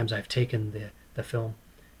 Sometimes I've taken the film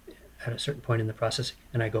at a certain point in the process,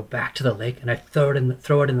 and I go back to the lake and I throw it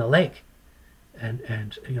in the lake, and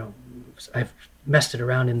I've messed it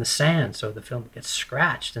around in the sand so the film gets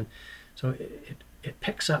scratched, and so it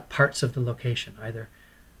picks up parts of the location, either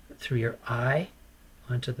through your eye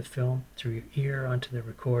onto the film, through your ear onto the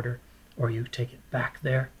recorder, or you take it back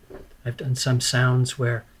there. I've done some sounds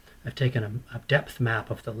where I've taken a depth map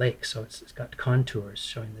of the lake, so it's got contours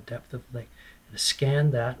showing the depth of the lake, and I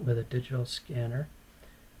scanned that with a digital scanner,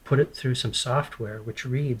 put it through some software which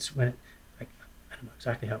reads when I don't know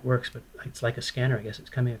exactly how it works, but it's like a scanner, I guess. It's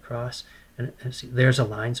coming across, and there's a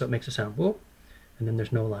line, so it makes a sound whoop, and then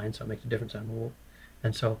there's no line, so it makes a different sound whoop,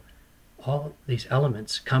 and so all these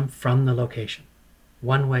elements come from the location,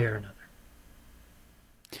 one way or another.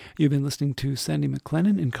 You've been listening to Sandy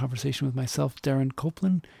McLennan in conversation with myself, Darren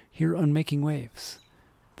Copeland, here on Making Waves.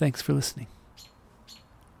 Thanks for listening.